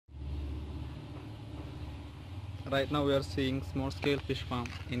Right now we are seeing small scale fish farm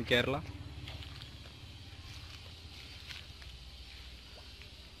in Kerala.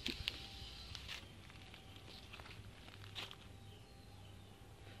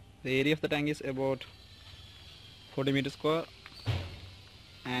 The area of the tank is about 40 meters square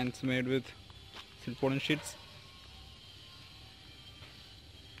and it's made with silpoline sheets.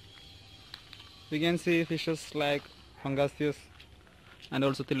 We can see fishes like pangasius and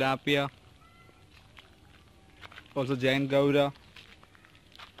also tilapia, also giant gaura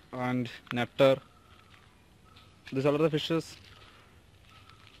and nettar. These are the fishes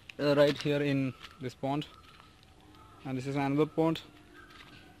right here in this pond, and this is another pond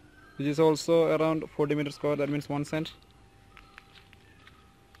which is also around 40 meters square, that means 1 cent.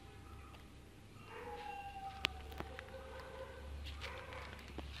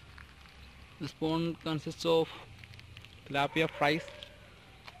 This pond consists of tilapia fries.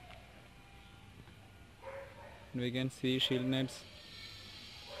 We can see shield nets.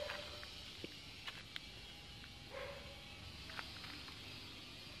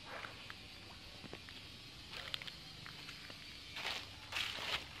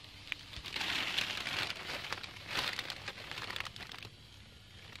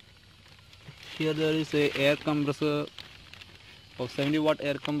 Here there is a air compressor of 70-watt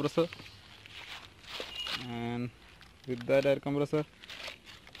air compressor, and with that air compressor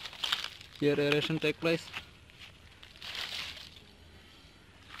here aeration takes place.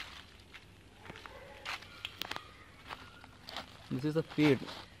 This is a feed